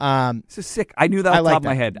 This is sick. I knew that I off the like top of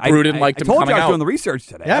my that. head. Gruden I liked him told you coming I was out. doing the research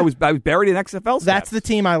today. Yeah. I was buried in XFL stats. That's the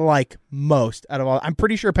team I like most out of all. I'm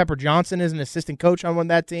pretty sure Pepper Johnson is an assistant coach on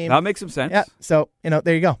that team. That makes some sense. Yeah, so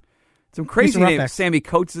there you go. Some crazy Houston names. Roughnecks. Sammy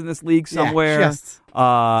Coates is in this league Yeah, somewhere. just-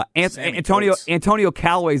 Sammy Coates. Antonio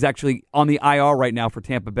Callaway is actually on the IR right now for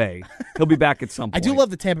Tampa Bay. He'll be back at some I point. do love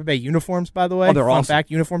the Tampa Bay uniforms, by the way. Oh, they're Fun awesome.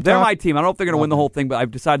 fact, uniform They're talk. my team. I don't know if they're going to win the whole thing, but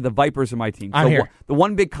I've decided the Vipers are my team. I'm here. The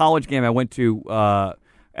one big college game I went to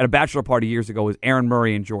at a bachelor party years ago was Aaron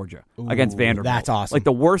Murray in Georgia against Vanderbilt. that's awesome. Like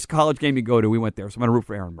the worst college game you go to, we went there. So I'm going to root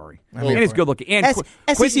for Aaron Murray. And here he's for it. good looking. And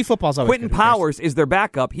SEC football's always Quentin good, who cares? Powers is their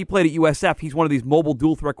backup. He played at USF. He's one of these mobile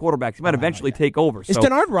dual threat quarterbacks. He might eventually take over. Is So Denard give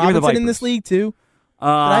me the Robinson in this Vipers. league too? Did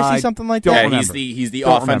I see something like don't that? Yeah, remember. he's the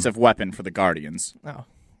Don't offensive weapon for the Guardians. Oh,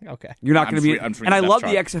 okay. You're not I'm going to be. free- I'm free And I to love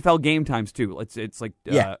depth the XFL game times too. It's like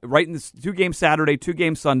Yeah. right in this 2 games Saturday, 2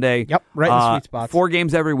 games Sunday. Yep, right in the sweet spots. 4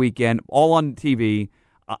 games every weekend, all on TV.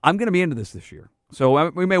 I'm going to be into this year. So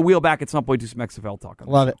we may wheel back at some point, do some XFL talk. On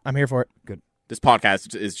Love it. I'm here for it. Good. This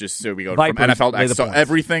podcast is just so we go Vipers from NFL lay to the so points.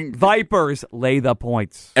 everything Vipers lay the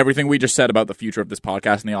points. everything we just said about the future of this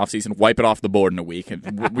podcast in the offseason, wipe it off the board in a week,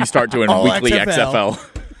 and we start doing All weekly XFL.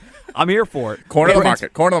 XFL. I'm here for it. Corner of the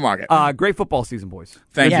market. Corner of the market. Great football season, boys.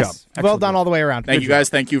 Thank Good you. job. Yes. Well Excellent done job. all the way around. Thank you guys.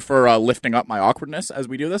 Thank you for lifting up my awkwardness as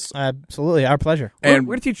we do this. Absolutely, our pleasure. We're And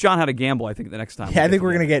going to teach John how to gamble, I think, the next time. Yeah, I think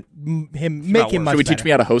we're gonna get make him much should we better. teach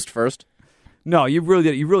me how to host first? No, you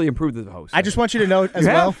really improved as a host. I just want you to know as You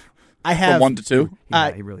well. have? I From have 1 to 2?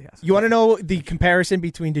 Yeah, he really has. You want to know the comparison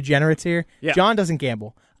between degenerates here? Yeah. John doesn't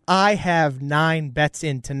gamble. I have 9 bets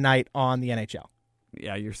in tonight on the NHL.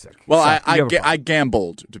 Yeah, you're sick. Well, Sick. You have a problem. I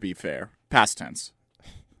gambled, to be fair. Past tense.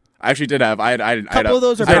 I actually did have. I had Couple of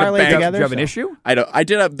those are I had a parlayed bank- together. Do you have an so- issue? I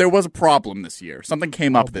did have. There was a problem this year. Something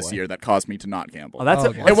came up this boy. year that caused me to not gamble. Oh, that's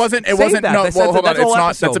Okay. It wasn't. It Save wasn't. that. No. That's- Well, hold on. that's a It's whole not.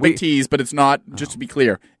 That's a episode. big tease, but it's not. Just to be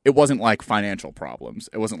clear, it wasn't like financial problems.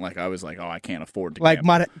 It wasn't like I was like, oh, I can't afford to. Like,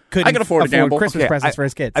 gamble. couldn't I can afford to gamble. Christmas Okay, presents for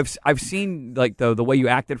his kids. I've seen like the way you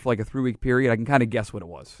acted for like a 3-week period. I can kind of guess what it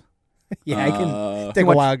was. Yeah, I can take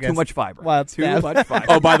Too a wild guess. Too much fiber. Wild Too stab. much fiber.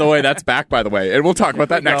 Oh, by the way, that's back. By the way, and we'll talk about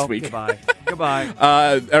that next week. Goodbye. Goodbye.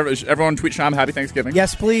 Everyone, tweet Sham. Happy Thanksgiving.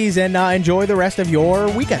 Yes, please, and enjoy the rest of your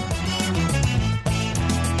weekend.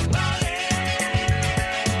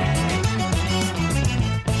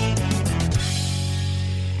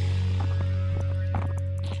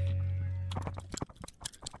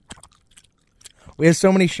 We have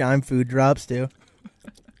so many Shime food drops, too.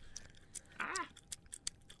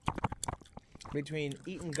 Between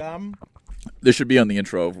eating gum. This should be on the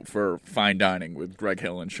intro for Fine Dining with Greg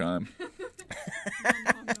Hill and Shime.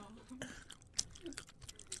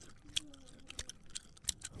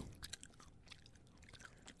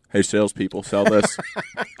 Hey, salespeople, sell this.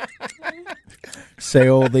 Say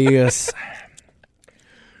all this.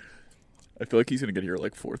 I feel like he's gonna get here at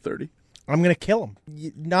like 4:30. I'm going to kill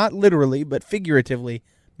him. Not literally, but figuratively,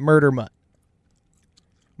 murder Mutt.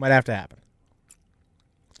 Might have to happen.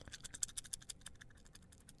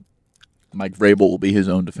 Mike Vrabel will be his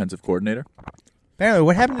own defensive coordinator. Apparently,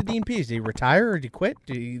 what happened to Dean Pease? Did he retire or did he quit?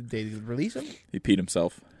 Did they release him? He peed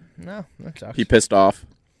himself. No, that sucks. He pissed off.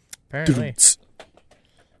 Apparently.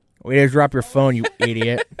 Wait to drop your phone, you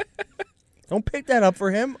idiot. Don't pick that up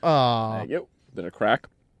for him. Thank you. Did it crack?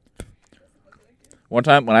 One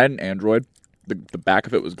time when I had an Android, the back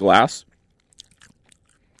of it was glass,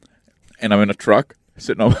 and I'm in a truck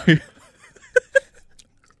sitting on my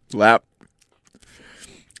lap.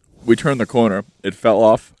 We turned the corner. It fell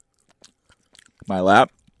off my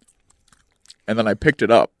lap, and then I picked it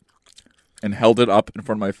up and held it up in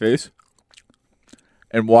front of my face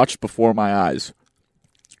and watched before my eyes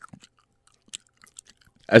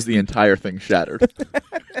as the entire thing shattered.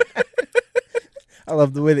 I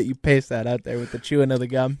love the way that you paste that out there with the chewing of the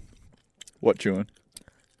gum. What chewing?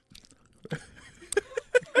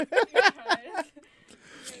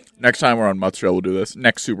 Next time we're on Mutt's show, we'll do this.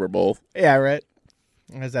 Next Super Bowl. Yeah, right.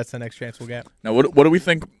 Because that's the next chance we'll get. Now, what do we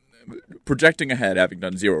think? Projecting ahead, having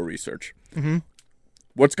done zero research,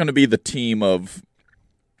 what's going to be the team of?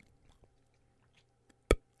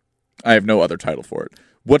 I have no other title for it.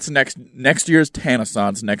 What's next? Next year's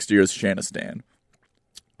Tannissance, next year's Shanistan.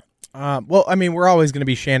 Well, I mean, we're always going to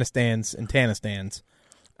be Shanistans and Tannistans.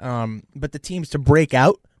 But the teams to break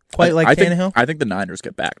out, quite like Tannehill. I think the Niners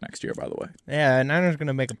get back next year, by the way. Yeah, Niners going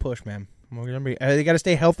to make a push, man. We're gonna be. They got to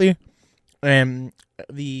stay healthy, and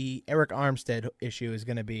the Eric Armstead issue is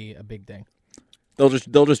going to be a big thing. They'll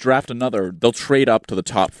just draft another. They'll trade up to the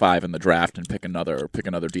top 5 in the draft and pick another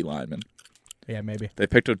D lineman. Yeah, maybe. They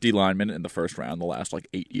picked a D lineman in the first round the last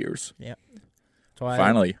 8 years. Yeah.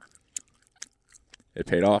 Finally, it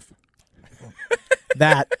paid off.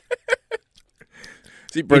 That.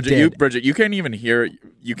 See, Bridget, you can't even hear it.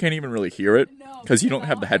 You can't even really hear it because you don't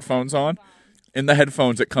have the headphones on. In the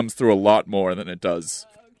headphones, it comes through a lot more than it does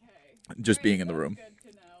just being in the room.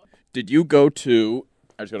 Did you go to?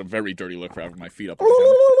 I just got a very dirty look for having my feet up.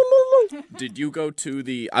 Did you go to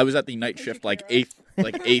the? I was at the night shift, eighth.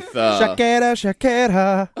 Shakira.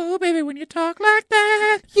 Oh, baby, when you talk like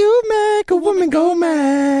that, You make a woman go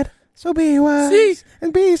mad. So be wise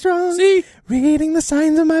and be strong. Reading the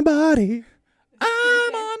signs of my body.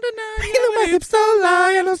 I'm on tonight. You know my hips don't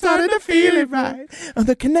lie and I'm starting to feel it right. Oh,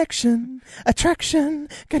 the connection, attraction.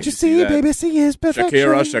 Can't you see, that? baby, see his perfection.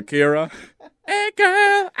 Shakira. Hey,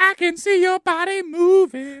 girl, I can see your body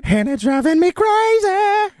moving. And it's driving me crazy.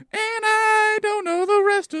 And I don't know the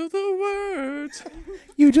rest of the words.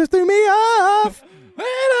 You just threw me off.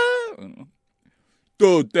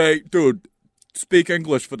 Dude, speak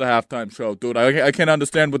English for the halftime show, dude. I can't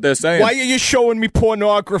understand what they're saying. Why are you showing me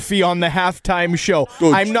pornography on the halftime show?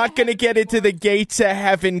 Dude. I'm not going to get into the gates of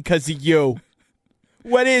heaven because of you.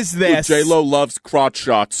 What is this? J-Lo loves crotch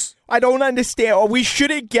shots. I don't understand. Or we should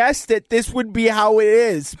have guessed that this would be how it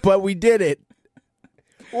is, but we did it.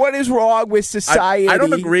 What is wrong with society? I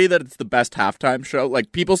don't agree that it's the best halftime show.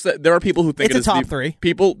 People say there are people who think It's it is a top 3.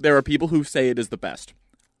 There are people who say it is the best.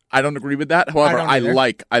 I don't agree with that. However, I don't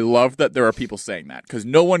either. I love that there are people saying that because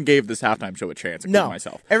no one gave this halftime show a chance, including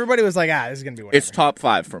myself. Everybody was like, this is going to be whatever. It's top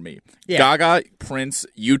 5 for me. Yeah. Gaga, Prince,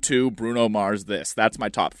 U2, Bruno Mars, this. That's my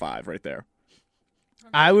top 5 right there.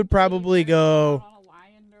 I would probably go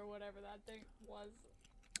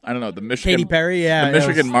I don't know. The Michigan Katy Perry, yeah. The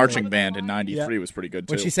Michigan marching band in '93 Yeah. was pretty good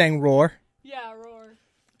too. When she sang Roar. Yeah, Roar.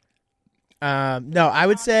 No, I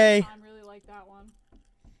would say I really like that one.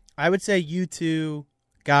 I would say U2,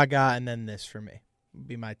 Gaga, and then this for me would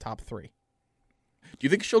be my top 3. Do you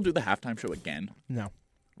think she'll do the halftime show again? No,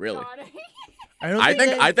 Really? I don't.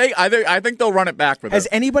 I think they'll run it back with Has her.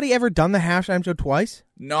 anybody ever done the halftime show twice?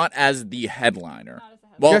 Not as the headliner.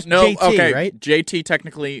 Well, Just no, JT, okay. right? JT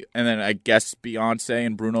technically, and then I guess Beyonce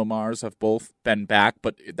and Bruno Mars have both been back,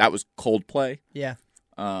 but that was Coldplay. Yeah.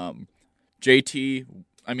 JT,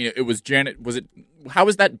 I mean, it was Janet. Was it? How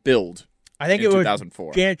was that billed? I think in it was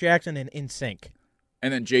 2004. Janet Jackson and NSYNC.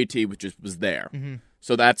 And then JT was there. Mm-hmm.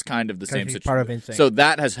 So that's kind of the same he's situation. part of NSYNC. So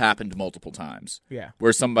that has happened multiple times. Yeah.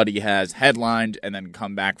 Where somebody has headlined and then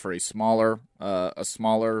come back for a smaller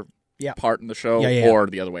Yeah. part in the show, Yeah, yeah, yeah. or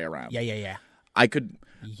the other way around. Yeah. I could.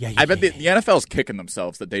 Yeah, I bet the NFL's kicking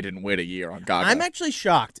themselves that they didn't wait a year on Gaga. I'm actually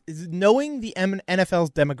shocked. Knowing the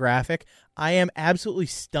NFL's demographic, I am absolutely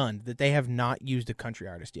stunned that they have not used a country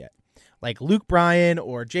artist yet. Like Luke Bryan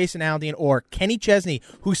or Jason Aldean or Kenny Chesney,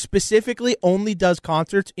 who specifically only does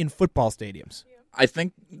concerts in football stadiums. I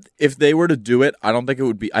think if they were to do it, I don't think it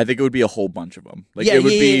would be. I think it would be a whole bunch of them.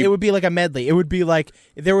 It would be like a medley. It would be like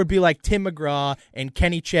there would be like Tim McGraw and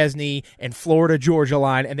Kenny Chesney and Florida Georgia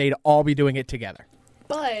Line, and they'd all be doing it together.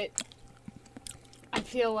 But I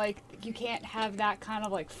feel like you can't have that kind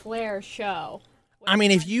of flair show. I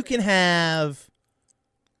mean, if you can have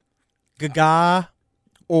Gaga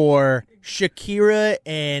or Shakira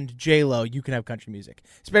and J-Lo, you can have country music,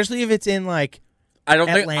 especially if it's in I don't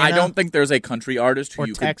Atlanta think there's a country artist or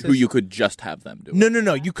who Texas. you could just have them do it.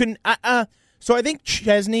 No, you couldn't. So I think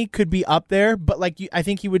Chesney could be up there, but I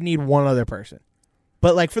think you would need one other person.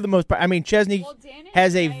 But for the most part, I mean, Chesney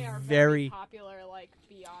has a very popular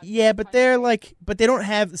beyond. Yeah, but they're but they don't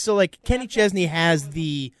have. So Kenny Chesney has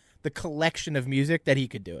the collection of music that he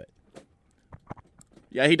could do it.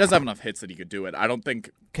 Yeah, he does have enough hits that he could do it. I don't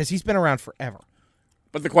think because he's been around forever.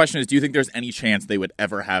 But the question is, do you think there's any chance they would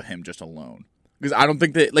ever have him just alone? Because I don't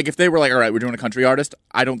think that, like, if they were like, all right, we're doing a country artist,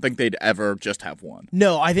 I don't think they'd ever just have one.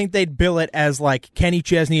 No, I think they'd bill it as like Kenny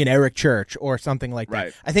Chesney and Eric Church or something like that.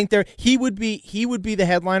 Right. I think he would be the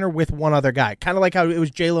headliner with one other guy, kind of like how it was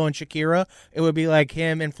J-Lo and Shakira. It would be like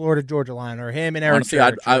him and Florida Georgia Line, or him and Eric Honestly,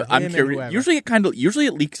 Church. I'm curious. Usually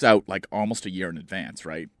it leaks out like almost a year in advance,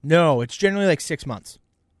 right? No, it's generally like 6 months.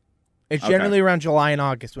 It's generally around July and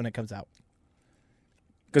August when it comes out.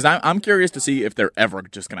 Because I'm curious to see if they're ever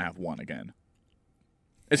just gonna have one again.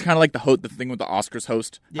 It's kind of like the thing with the Oscars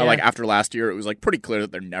host. How like after last year, it was like pretty clear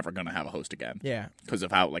that they're never going to have a host again. Yeah, because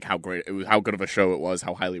of how great it was, how good of a show it was,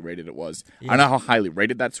 how highly rated it was. I don't know how highly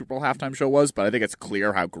rated that Super Bowl halftime show was, but I think it's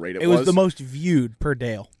clear how great it was. It was the most viewed per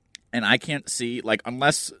Dale. And I can't see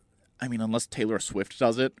unless Taylor Swift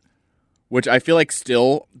does it, which I feel like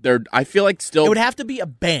still it would have to be a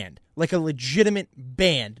band, like a legitimate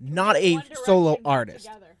band, not a solo artist.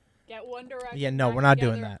 Get One Direction. Yeah, no, we're not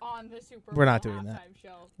doing that. On the Super We're not Bowl doing that. halftime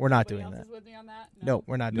show. We're not Anybody doing else that. is with me on that? No,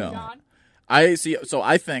 we're not doing that. John? I see. So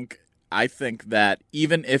I think that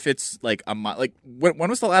even if it's like when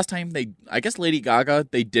was the last time I guess Lady Gaga,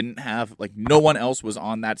 they didn't have, like, no one else was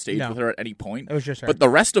on that stage with her at any point. It was just her. But the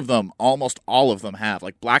rest of them, almost all of them have.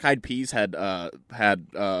 Like Black Eyed Peas had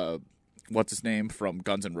what's his name from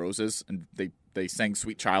Guns N' Roses, and they sang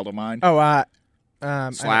Sweet Child of Mine. Oh,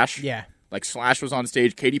 Slash. Yeah. Like Slash was on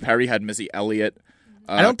stage. Katy Perry had Missy Elliott.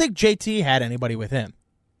 I don't think JT had anybody with him.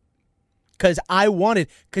 Because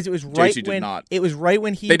it was right JT did when not. It was right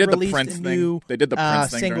when he They did the released Prince a thing. new They did the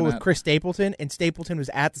Prince thing single during with that. Chris Stapleton, and Stapleton was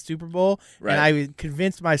at the Super Bowl, Right. and I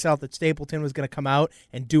convinced myself that Stapleton was going to come out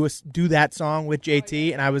and do that song with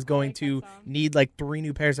JT, and I was going to need like 3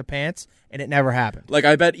 new pairs of pants, and it never happened. Like,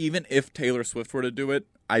 I bet even if Taylor Swift were to do it,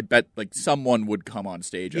 I bet like someone would come on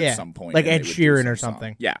stage at some point, like and Ed they would do Sheeran some or song.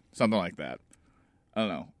 something. Yeah, something like that. I don't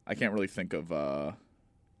know. I can't really think of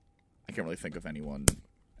anyone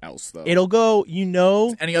else though. It'll go,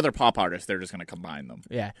 any other pop artist, they're just going to combine them.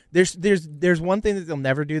 Yeah. There's one thing that they'll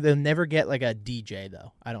never do. They'll never get like a DJ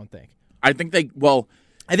though. I don't think. I think they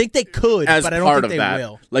could, as but I don't part think of they that,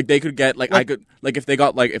 will. like they could get if they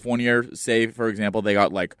got if 1 year, say for example, they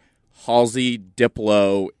got like Halsey,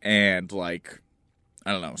 Diplo, and like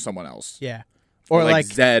I don't know, someone else. Yeah. Or like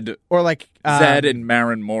Zed. Or like Zed and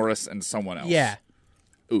Maren Morris and someone else. Yeah.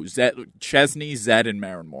 Ooh, Chesney, Zed, and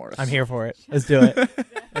Maren Morris. I'm here for it. Let's do it.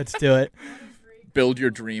 Let's do it. Build your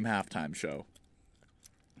dream halftime show.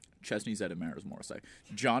 Chesney, Zed, and Maren Morris.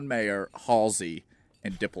 John Mayer, Halsey,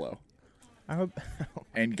 and Diplo.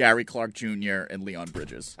 And Gary Clark Jr. and Leon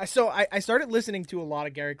Bridges. So I started listening to a lot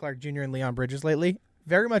of Gary Clark Jr. and Leon Bridges lately.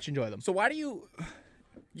 Very much enjoy them. So why do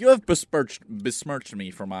you have besmirched me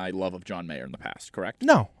for my love of John Mayer in the past, correct?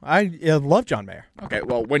 No, I love John Mayer. Okay,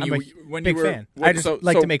 well, when I'm you a were big fan. I just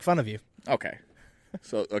like to make fun of you. Okay.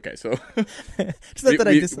 So It's not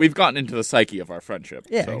that we've gotten into the psyche of our friendship.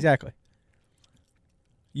 Yeah, so. exactly.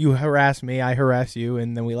 You harass me, I harass you,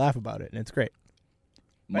 and then we laugh about it, and it's great.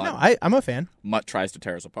 But no, I'm a fan. Mutt tries to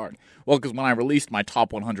tear us apart. Well, because when I released my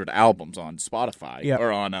top 100 albums on Spotify or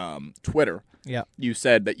on Twitter, you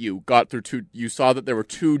said that you got through you saw that there were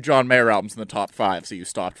 2 John Mayer albums in the top 5, so you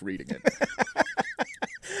stopped reading it.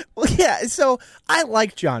 Well, yeah, so I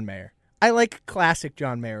like John Mayer. I like classic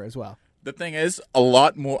John Mayer as well. The thing is,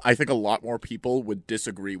 I think a lot more people would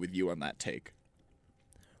disagree with you on that take.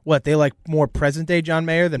 What, they like more present-day John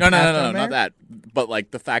Mayer than past John Mayer? Not that. But like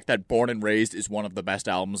the fact that Born and Raised is one of the best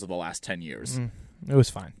albums of the last 10 years. It was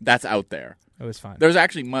fine. That's out there. It was fine. There's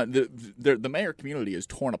actually the Mayer community is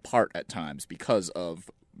torn apart at times because of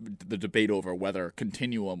the debate over whether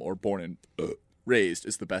Continuum or Born and Raised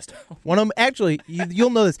is the best album. One of them, actually, you'll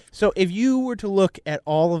know this. So if you were to look at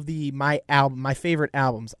all of my favorite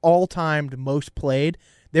albums, all-time most played,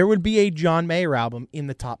 there would be a John Mayer album in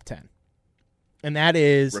the top 10. And that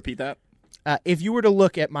is... Repeat that? If you were to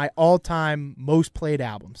look at my all-time most played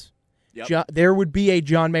albums, yep. There would be a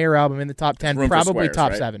John Mayer album in the top 10, Room for probably Squares, top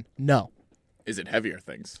right? 7. No. Is it Heavier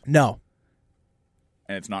Things? No.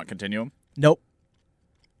 And it's not Continuum? Nope.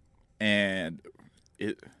 And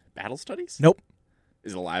Battle Studies? Nope.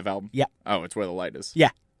 Is it a live album? Yeah. Oh, it's Where the Light Is. Yeah.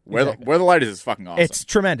 Where the Light is fucking awesome. It's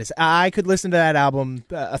tremendous. I could listen to that album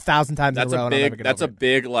 1,000 times in a row. That's a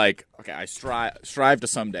big like. Okay, I strive to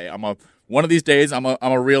someday. One of these days. I'm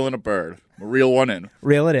a reel in a bird. I'm a reel one in.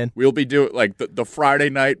 Reel it in. We'll be doing like the Friday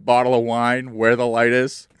night bottle of wine. Where the Light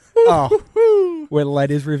Is. Oh, Where the Light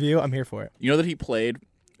Is review. I'm here for it. You know that he played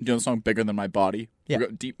the song "Bigger Than My Body." Yeah. We're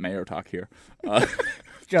deep Mayo talk here.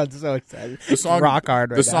 John's so excited. The song rock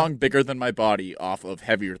hard. Right the now. song "Bigger Than My Body" off of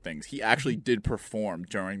Heavier Things. He actually did perform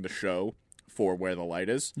during the show for "Where the Light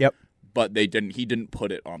Is." Yep. but he didn't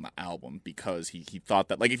put it on the album because he thought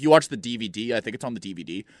that, like, if you watch the DVD, I think it's on the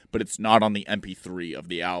DVD, but it's not on the MP3 of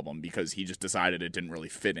the album because he just decided it didn't really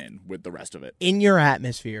fit in with the rest of it. In Your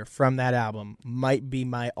Atmosphere from that album might be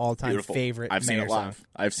my all-time Beautiful. favorite I've seen Mayer it live. song.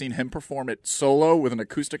 I've seen him perform it solo with an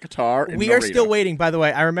acoustic guitar. In We are Narita. still waiting, by the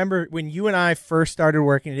way. I remember when you and I first started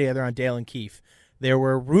working together on Dale and Keefe, there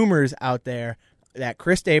were rumors out there that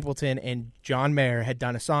Chris Stapleton and John Mayer had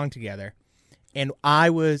done a song together. And I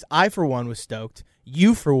for one was stoked.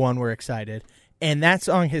 You for one were excited. And that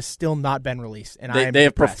song has still not been released. And I am They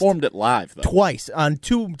have depressed. performed it live, though. Twice on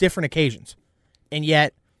 2 different occasions. And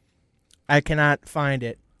yet I cannot find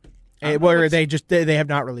it. Where they have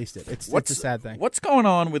not released it. It's a sad thing. What's going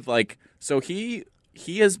on with, like, so he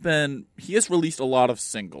has released a lot of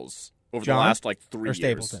singles over John? the last like 3 Or years.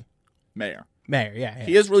 Stapleton? Mayer. Mayer, yeah.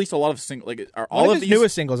 He has released a lot of singles. Like, are One all of of his these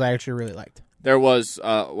newest singles I actually really liked. There was,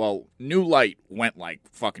 New Light went, like,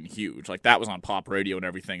 fucking huge. Like, that was on pop radio and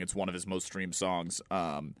everything. It's one of his most streamed songs.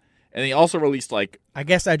 And he also released, like... I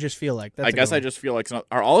guess I just feel like...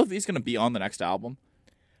 Are all of these going to be on the next album?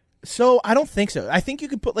 So, I don't think so. I think you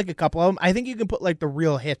could put, like, a couple of them. I think you can put, like, the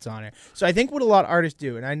real hits on it. So, I think what a lot of artists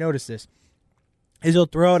do, and I noticed this, is they'll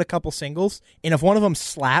throw out a couple singles, and if one of them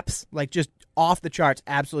slaps, like, just off the charts,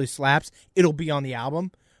 absolutely slaps, it'll be on the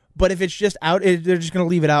album. But if it's just out, they're just going to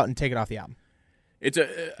leave it out and take it off the album.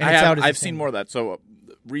 I've seen more of that. So,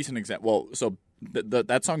 recent example. Well, so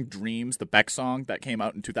that song "Dreams," the Beck song that came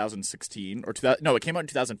out in 2016 it came out in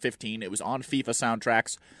 2015. It was on FIFA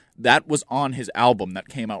soundtracks. That was on his album that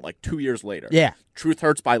came out like 2 years later. Yeah. "Truth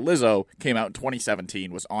Hurts" by Lizzo came out in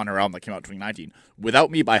 2017. Was on her album that came out in 2019.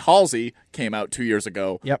 "Without Me" by Halsey came out 2 years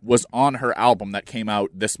ago. Yep. Was on her album that came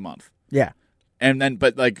out this month. Yeah. And then,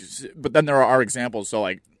 but then there are examples. So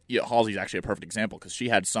like, yeah, Halsey's actually a perfect example because she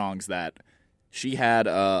had songs that she had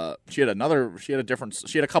a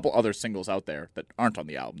couple other singles out there that aren't on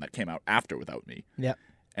the album that came out after "Without Me." Yep.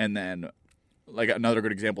 And then, like, another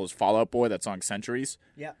good example is Fall Out Boy, that song "Centuries."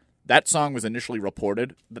 Yep. That song was initially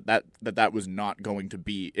reported that was not going to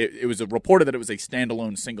be. It was reported that it was a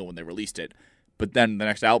standalone single when they released it, but then the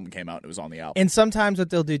next album came out and it was on the album. And sometimes what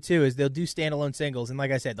they'll do too is they'll do standalone singles, and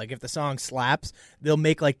like I said, like if the song slaps, they'll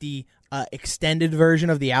make like the extended version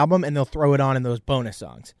of the album and they'll throw it on in those bonus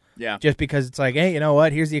songs. Yeah. Just because it's like, hey, you know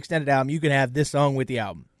what? Here's the extended album. You can have this song with the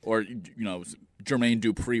album. Or, Jermaine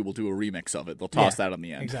Dupri will do a remix of it. They'll toss that on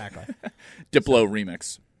the end. Exactly. Diplo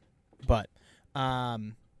remix. But I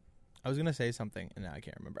was going to say something, and now I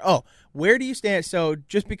can't remember. Oh, where do you stand? So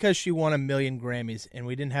just because she won 1 million Grammys, and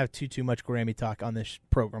we didn't have too much Grammy talk on this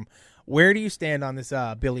program, where do you stand on this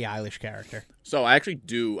Billie Eilish character? So I actually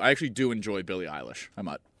do enjoy Billie Eilish. Hi,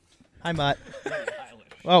 Mutt. Hi, Mutt.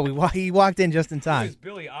 Oh, he walked in just in time. Who's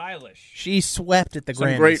Billie Eilish? She swept at the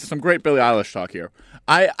Grammys. Some great Billie Eilish talk here.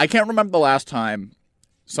 I can't remember the last time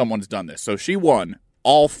someone's done this. So she won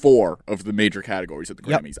all 4 of the major categories at the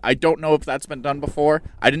Grammys. Yep. I don't know if that's been done before.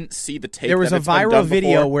 I didn't see the tape. There was that a it's been viral done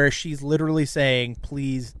video before. where she's literally saying,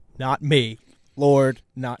 "Please, not me, Lord,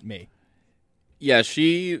 not me." Yeah,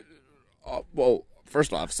 she. Well,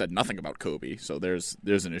 first off, said nothing about Kobe, so there's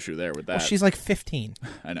an issue there with that. Well, she's like 15,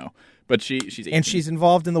 I know, but she's 18. and she's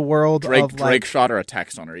involved in the world of Drake shot her a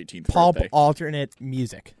text on her 18th pulp birthday. alternate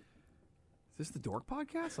music. Is this the Dork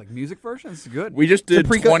Podcast? Like music version? This is good. We just did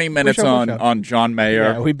It's a 20 minutes pre-show. on John Mayer.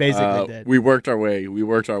 Yeah, we basically did. We worked our way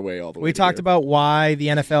all the way. We to talked here. about why the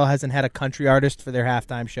NFL hasn't had a country artist for their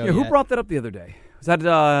halftime show Yeah, who yet. brought that up the other day? Was that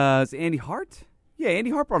is it Andy Hart? Yeah,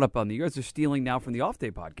 Andy Hart brought up on the. You guys are stealing now from the Off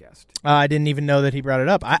Day podcast. I didn't even know that he brought it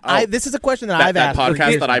up. This is a question that I've that asked for podcast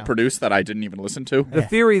years that I now. produced that I didn't even listen to. The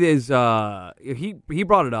theory is he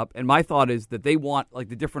brought it up, and my thought is that they want like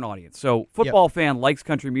the different audience. So football fan likes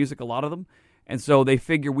country music, a lot of them, and so they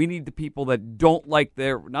figure we need the people that don't like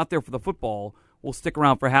not there for the football will stick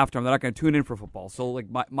around for halftime. They're not going to tune in for football. So like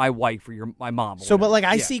my wife or my mom. Or So, but whatever. like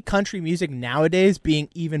I Yeah. see country music nowadays being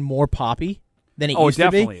even more poppy than it Oh, it used to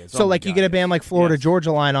be. definitely is. So Oh, my like you God, get a yes. band like Florida Yes.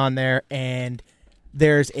 Georgia Line on there, and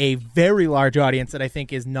there's a very large audience that I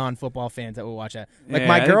think is non-football fans that will watch that. Like Yeah,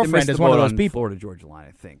 my I think they girlfriend missed is the one of boat those on people. Florida Georgia Line,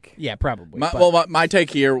 I think. Yeah, probably. My take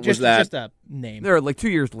here was just that a name. They're like 2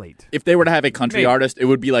 years late. if they were to have a country Maybe. artist, it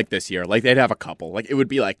would be like this year. Like they'd have a couple. Like it would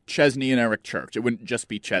be like Chesney and Eric Church. It wouldn't just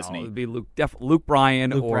be No, Chesney. it would be Luke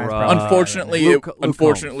Bryan Luke or Bryan's probably- Unfortunately, Luke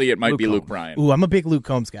it might Luke be Luke Combs. Bryan. Ooh, I'm a big Luke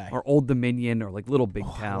Combs guy. or Old Dominion or like Little Big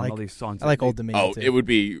Town. like- all these songs. I like that Old they- Dominion too. It would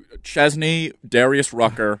be Chesney, Darius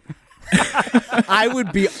Rucker, I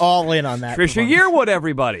would be all in on that. Trisha performance. Yearwood,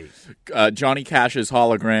 everybody. Johnny Cash's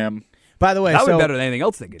Hologram. By the way, That would so be better than anything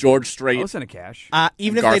else they could. George do. Strait. I'll send a cash.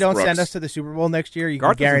 even if Garth they don't Brooks. send us to the Super Bowl next year, you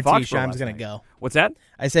Garth can was in guarantee Foxborough Shime's last going to night. go. What's that?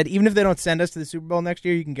 I said even if they don't send us to the Super Bowl next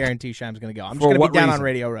year, you can guarantee Shime's going to go. I'm just For going to what be down on reason?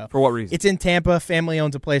 Radio Row. For what reason? It's in Tampa. Family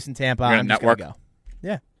owns a place in Tampa. You're I'm gonna just going to network? go.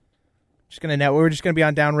 Yeah. We're just going to be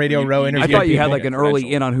on Down Radio Row I interviewing thought you had people. like an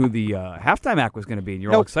early in on who the halftime act was going to be, and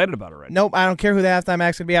you're all Nope. excited about it already. Nope, I don't care who the halftime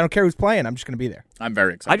act's going to be. I don't care who's playing. I'm just going to be there. I'm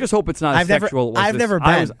very excited. I just hope it's not as I've never- sexual. as I've this. never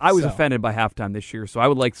I was, been, I was so. offended by halftime this year, so I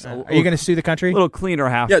would like Are you going to sue the country? a little cleaner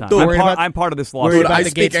halftime. Yeah, dude. I'm, Worried part, about- I'm part of this worried lawsuit. about I the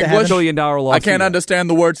speak gates to English. heaven? $1 billion lawsuit. I can't understand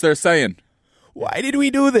the words they're saying. Why did we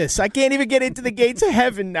do this? I can't even get into the gates of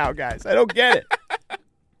heaven now, guys. I don't get it.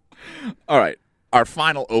 All right, our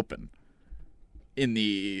final open in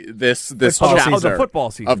this Football chapter season. Oh, the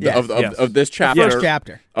football season. of the, Yes, of, yes. of this chapter, First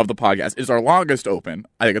chapter. of the podcast is our longest open.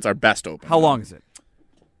 I think it's our best open. How long is it?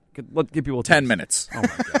 Let's give people 10 tips. minutes. Oh my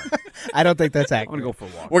god! I don't think that's I'm accurate. gonna go for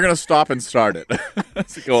a walk. We're gonna stop and start it. Let's go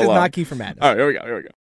This is along. not Key for Madness. All right, here we go.